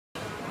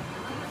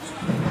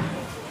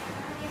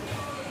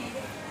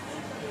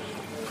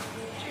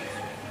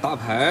大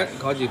排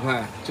搞几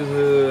块，就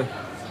是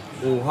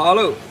五花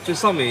肉最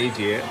上面一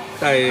节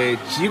带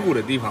脊骨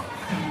的地方，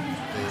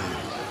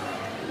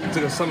这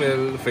个上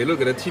面肥肉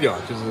给它剔掉，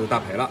就是大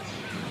排了。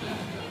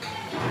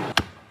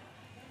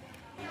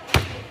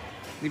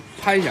你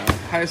拍一下，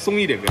拍松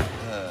一点点。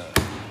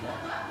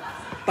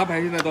大排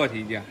现在多少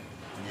钱一斤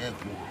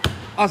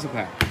？20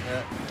块。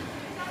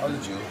29。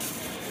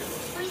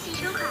微信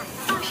收款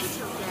29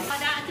元。好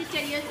的，这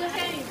这里做香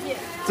芋片。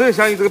这个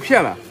香芋这个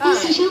片了。微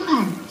信收款4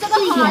元。这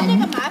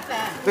个麻烦。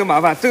这个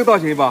麻烦，这个多少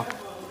钱一包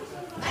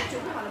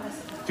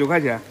？9块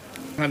钱。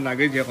看哪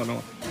个一节好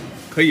弄？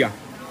可以啊，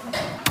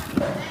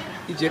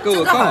一节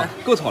够刚好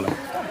够炒了。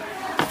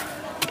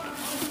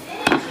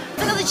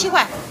这个是7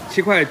块。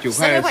7块、9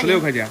块、16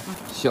块钱。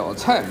小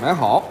菜买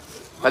好。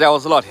大家好，我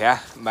是老田，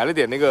买了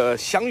点那个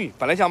香芋，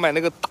本来想买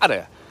那个大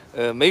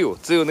的，没有，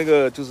只有那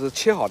个就是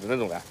切好的那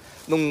种的，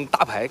弄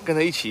大排跟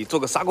它一起做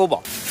个砂锅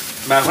煲。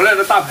买回来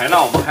的大排呢，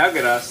我们还要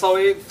给它稍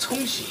微冲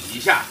洗一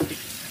下，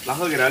然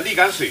后给它沥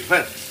干水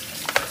分。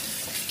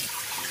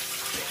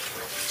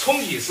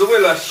冲洗是为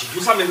了洗出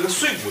上面这个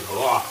碎骨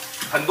头啊，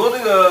很多这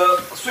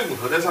个碎骨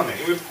头在上面，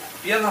因为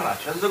边上呢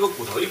全是这个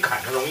骨头，一砍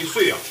它容易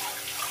碎掉。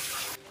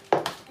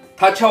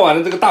它敲完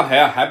了这个大排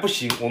啊还不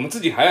行，我们自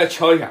己还要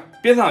敲一下，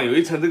边上有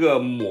一层这个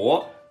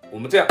膜，我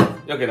们这样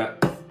要给它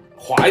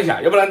划一下，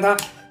要不然它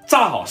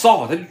炸好烧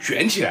好它就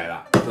卷起来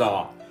了，知道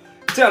吧？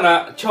这样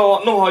呢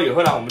弄好以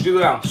后呢，我们就这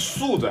样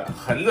竖着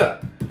横着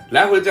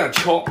来回这样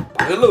敲，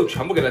把这个肉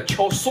全部给它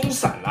敲松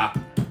散了，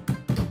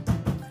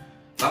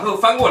然后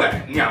翻过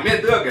来，两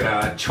面都要给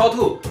它敲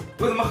透。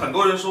为什么很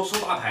多人说收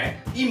大排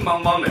硬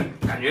邦邦的，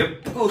感觉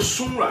不够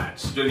松软？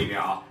吃这里面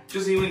啊，就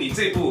是因为你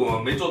这一步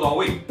没做到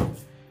位。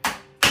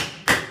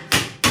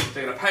再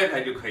给它拍一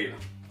拍就可以了。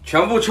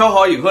全部敲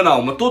好以后呢，我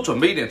们多准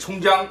备一点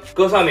葱姜，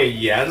搁上点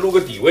盐入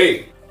个底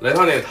味，来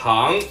上点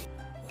糖、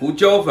胡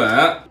椒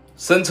粉、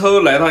生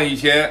抽来上一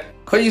些，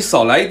可以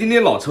少来一点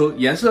点老抽，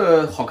颜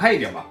色好看一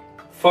点吧。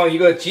放一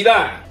个鸡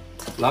蛋，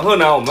然后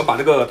呢，我们把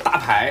这个大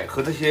排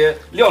和这些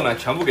料呢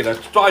全部给它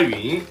抓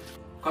匀。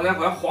刚才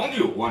好像黄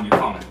酒忘记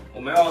放了，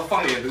我们要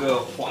放点这个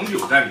黄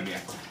酒在里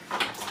面。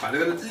把这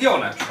个料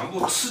呢全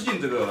部吃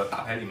进这个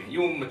大排里面，因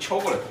为我们敲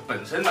过了，它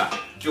本身呢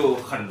就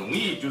很容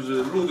易就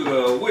是入这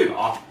个味了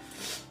啊。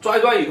抓一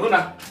抓以后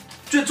呢，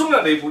最重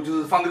要的一步就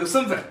是放这个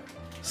生粉，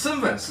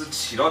生粉是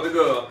起到这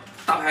个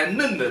大排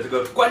嫩的这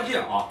个关键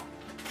啊。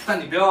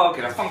但你不要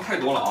给它放太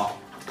多了啊。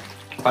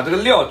把这个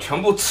料全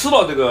部吃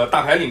到这个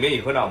大排里面以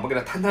后呢，我们给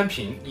它摊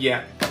平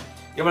腌，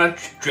要不然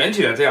卷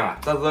起来这样啊，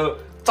到时候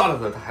炸的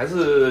时候它还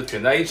是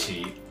卷在一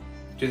起，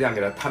就这样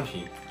给它摊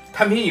平。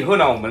摊平以后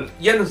呢，我们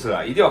腌的时候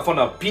啊，一定要放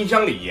到冰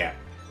箱里腌。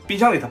冰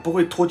箱里它不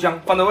会脱浆，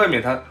放在外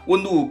面它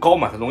温度高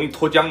嘛，它容易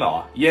脱浆的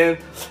啊。腌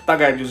大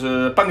概就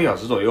是半个小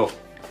时左右。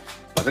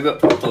把这个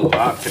藕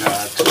啊给它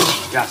冲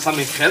洗一下，上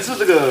面全是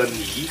这个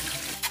泥。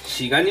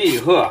洗干净以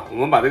后啊，我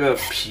们把这个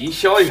皮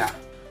削一下。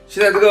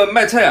现在这个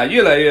卖菜啊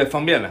越来越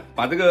方便了，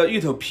把这个芋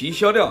头皮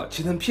削掉，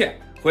切成片，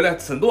回来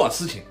省多少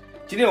事情。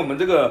今天我们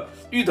这个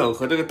芋头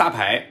和这个大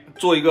排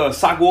做一个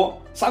砂锅，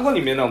砂锅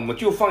里面呢，我们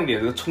就放一点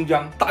这个葱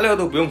姜，大料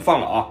都不用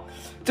放了啊。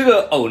这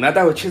个藕呢，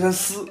待会切成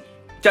丝，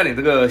加点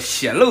这个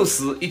咸肉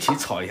丝一起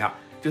炒一下，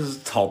就是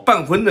炒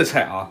半荤的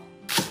菜啊。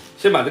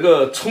先把这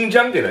个葱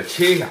姜给它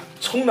切一下，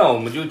葱呢我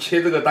们就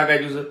切这个大概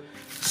就是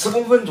10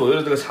公分左右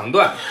的这个长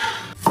段，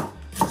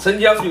生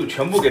姜就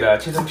全部给它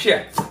切成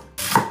片，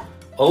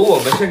藕我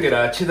们先给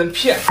它切成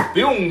片，不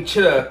用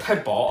切得太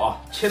薄啊，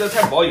切得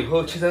太薄以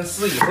后切成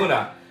丝以后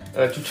呢。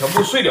就全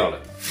部碎掉了，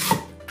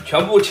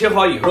全部切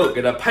好以后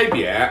给它拍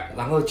扁，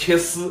然后切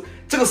丝。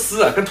这个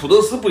丝啊跟土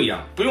豆丝不一样，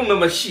不用那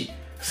么细，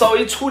稍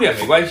微粗点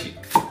没关系。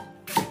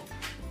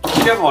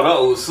切好的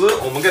藕丝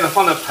我们给它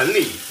放在盆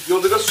里，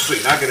用这个水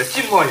呢给它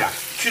浸泡一下，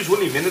去除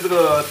里面的这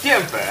个淀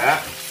粉。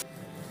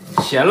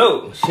咸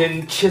肉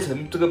先切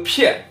成这个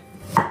片，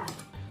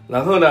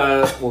然后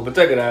呢我们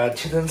再给它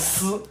切成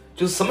丝，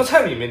就是什么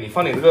菜里面你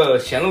放点这个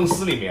咸肉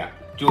丝里面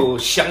就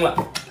香了。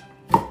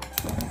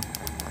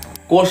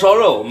锅烧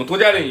肉，我们多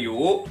加点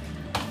油，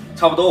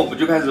差不多我们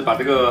就开始把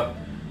这个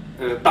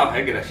大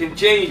排给它先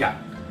煎一下。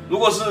如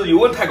果是油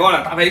温太高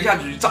了，大排一下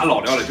子就炸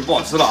老掉了，就不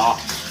好吃了啊。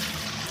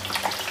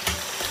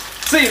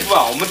这一步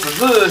啊，我们只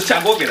是下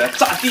锅给它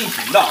炸定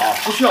型的啊，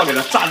不需要给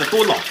它炸的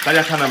多老。大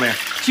家看到没有？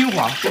金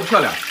黄多漂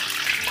亮！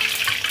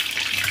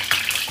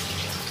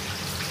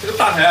这个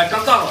大排啊，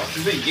刚炸好，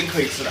其实已经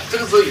可以吃了。这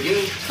个时候已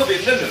经特别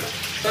嫩的了，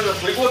但是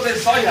回锅再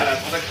烧一下呢，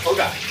它的口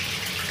感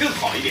更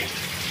好一点。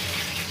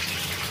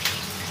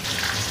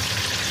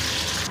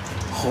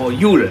好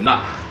诱人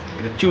呐、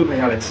给它揪一块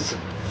下来吃吃，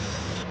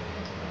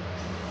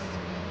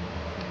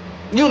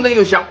又嫩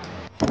又香。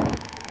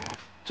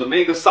准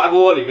备一个砂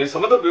锅，里面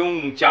什么都不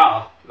用加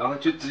啊，然后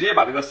就直接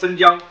把这个生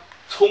姜、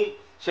葱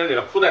先给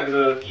它铺在这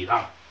个底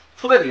上。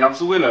铺在底上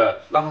是为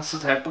了让它食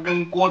材不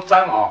跟锅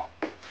粘啊。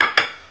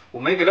我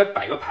们给它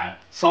摆个盘，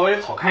稍微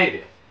好看一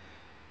点。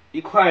一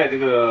块这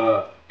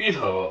个芋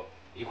头，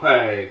一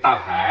块大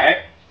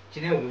排。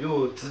今天我们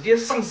就直接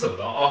上手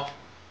了啊。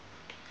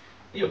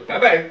哟，白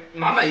白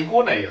满满一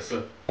锅呢也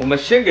是。我们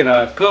先给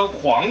它搁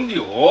黄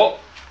酒、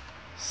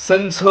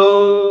生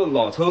抽、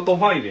老抽多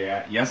放一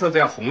点，颜色这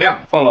样红亮。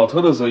放老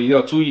抽的时候一定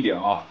要注意一点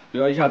啊，不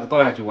要一下子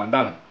倒下去完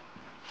蛋了。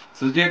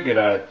直接给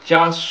它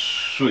加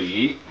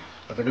水，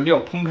把这个料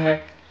烹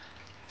开。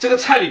这个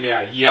菜里面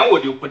啊，盐我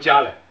就不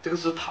加了，这个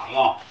是糖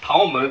啊，糖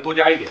我们多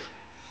加一点。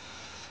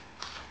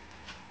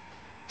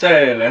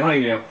再来上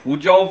一点胡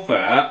椒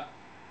粉。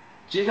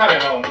接下来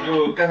呢，我们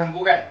就盖上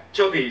锅盖，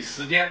交给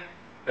时间。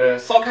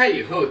烧开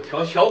以后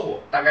调小火，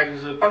大概就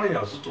是半个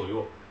小时左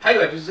右。还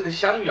有就是这个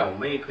香芋啊，我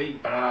们也可以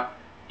把它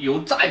油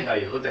炸一下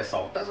以后再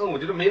烧，但是我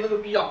觉得没那个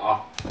必要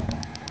啊。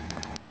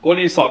锅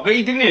里少搁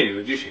一点点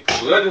油就行，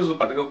主要就是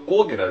把这个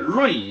锅给它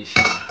润一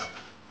下。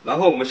然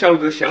后我们下入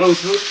这个咸肉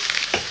丝，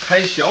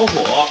开小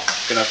火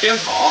给它煸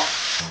炒。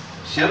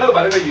咸肉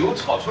把这个油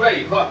炒出来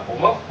以后啊，我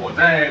们火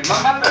再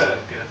慢慢的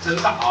给它蒸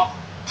大啊。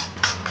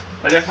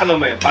大家看到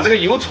没有？把这个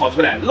油炒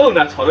出来，肉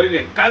呢炒的有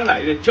点干了，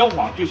有点焦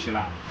黄就行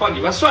了。放几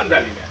块蒜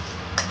在里面，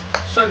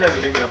蒜在里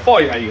面给它爆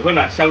一下以后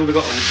呢，下入这个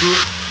藕丝。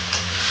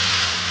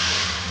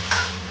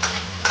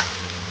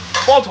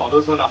爆炒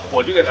的时候呢，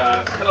火就给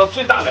它开到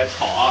最大来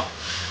炒啊。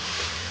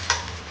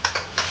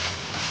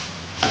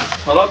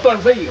炒到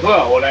断生以后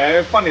啊，我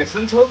来放点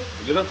生抽，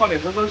我觉得放点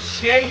生抽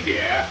鲜一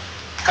点。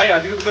还有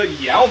这个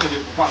盐我们就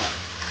不放了，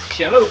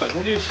咸肉本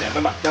身就是咸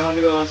的嘛，加上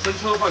这个生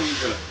抽放进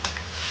去了。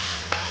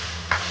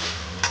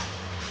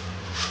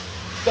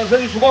断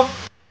生就出锅，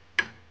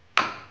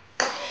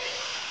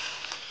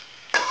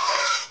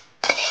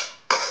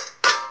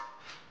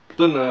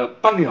炖了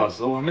半个小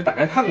时，我还没打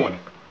开看过呢。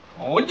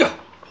哦呀，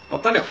不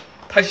得了，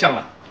太香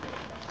了！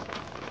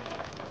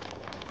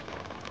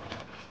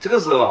这个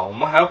时候啊，我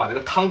们还要把这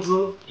个汤汁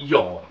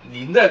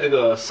淋在这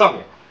个上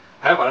面，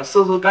还要把它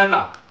收干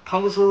了。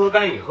汤汁收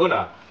干以后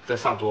呢，再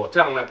上桌，这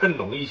样呢更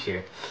浓一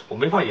些。我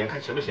没放盐，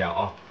看咸不咸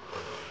啊？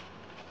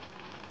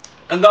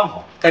刚刚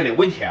好，带点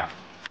温甜。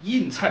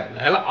硬菜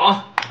来了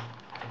啊！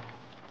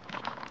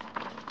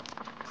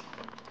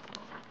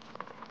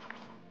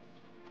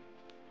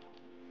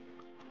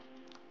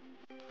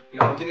你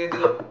看我今天这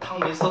个汤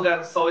没收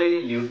干，稍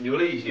微流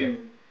了一些。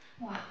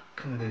哇，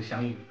看看这个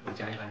香芋，我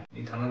加一盘，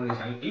你尝尝这个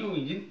香芋，哎呦，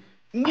已经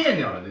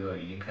面了了，这个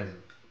已经开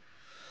始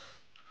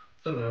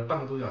炖了半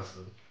个多小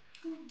时。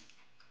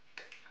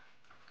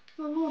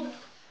糯糯的，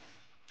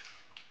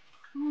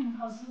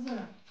好吃这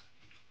个。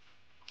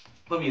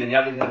不比人家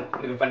那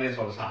个饭店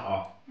烧的差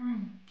啊。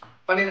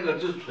饭店那个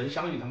就是纯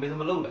香芋，它没什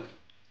么肉的。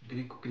给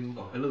你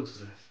搞块肉吃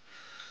吃。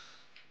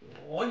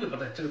哦哟，不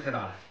对，这个太大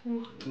了。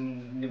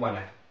你碗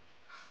来，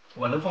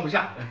碗都放不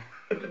下。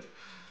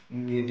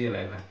你也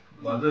来一块，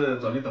我这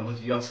早就等不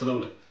及要吃肉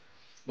了。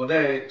我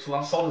在厨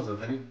房烧的时候，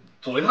他就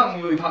左一趟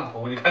右一趟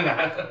头，你看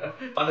看，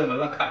放在门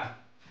上看。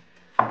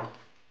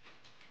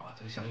哇，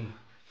这个香芋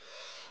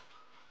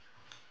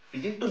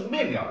已经炖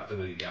面了，这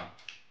个一样。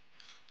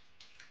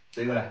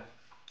这个呢？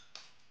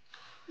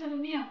那个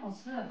面好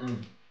吃。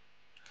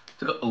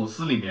这个藕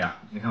丝里面啊，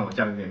你看我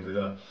加了点这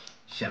个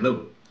咸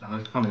肉，然后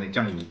放了点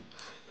酱油，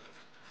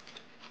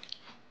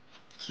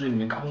吃里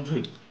面嘎嘣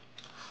脆。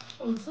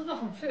藕丝的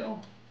好脆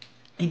哦。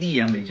一滴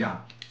盐没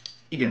加，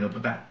一点都不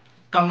淡，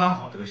刚刚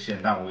好这个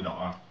咸淡味道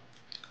啊。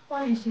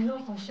花里咸肉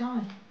好香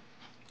哎。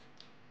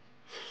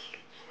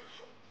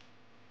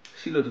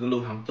细的这个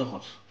肉汤真好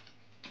吃，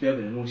不要给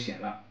人弄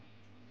咸了，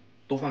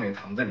多放点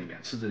糖在里面，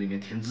吃着里面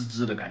甜滋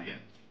滋的感觉。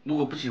如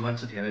果不喜欢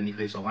吃甜的，你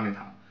可以少放点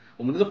糖。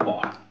我们这个煲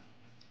啊，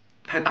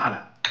太大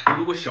了，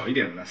如果小一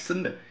点的呢，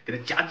生的给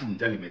它夹紧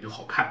在里面就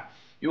好看。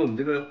因为我们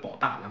这个煲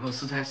大，然后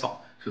食材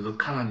少，所以说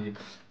看上去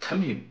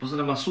成品不是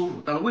那么舒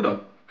服，但是味道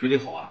绝对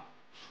好啊。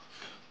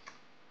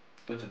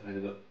我整个这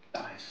个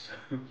大排吃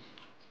吃，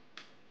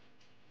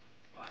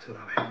哇，这个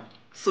大排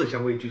色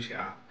香味俱全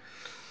啊。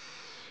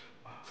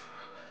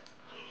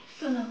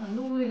炖的很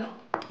入味道，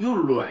又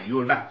软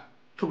又烂，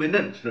特别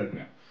嫩，吃在里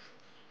面。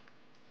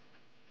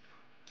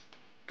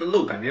这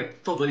肉感觉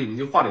到嘴里面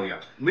就化掉一样，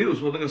没有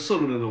说那个摄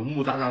入那种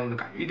木渣渣的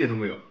感觉，一点都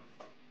没有。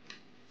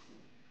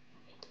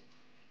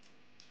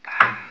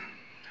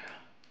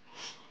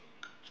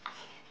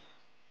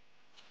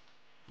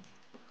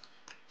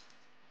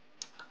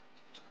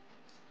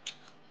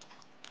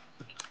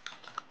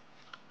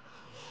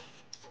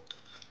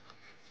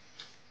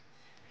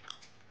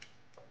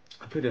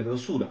配点这个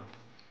素的。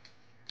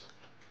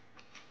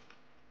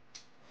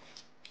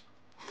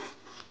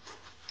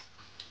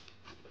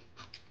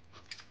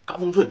嘎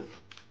嘣脆，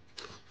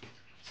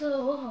这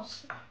个我好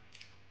吃。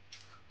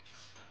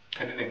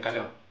开点干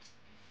料。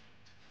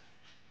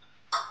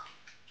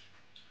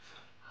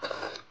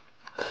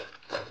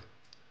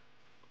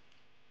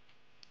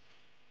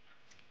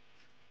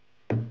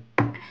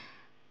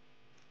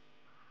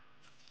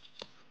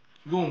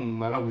一共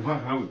买了5块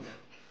排骨，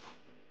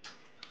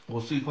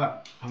我吃1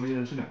块，他们一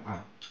人吃2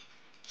块，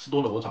吃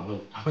多了我长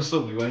肉，他们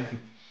瘦没关系，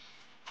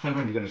看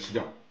看你给他吃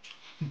掉。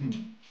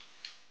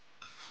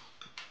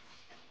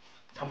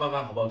汤拌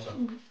饭好不好吃？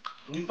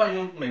你饭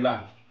又没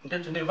了，你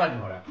再盛点饭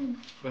就好了。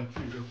对，自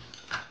己吃。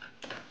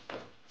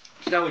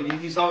现在我已经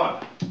第3碗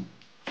了。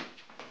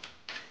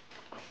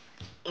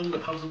这个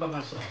汤汁拌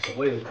饭是好吃，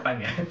我也有半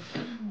年。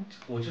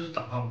我就是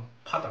长胖，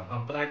怕长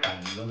胖，不太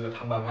敢弄这个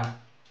汤拌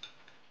饭。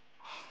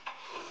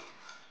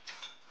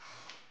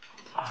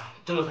啊，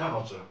真的太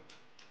好吃了，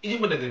一定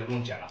不能给它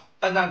弄咸了，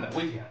淡淡的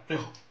微甜最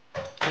好。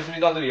这视频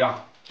到这里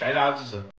啊，感谢大家支持。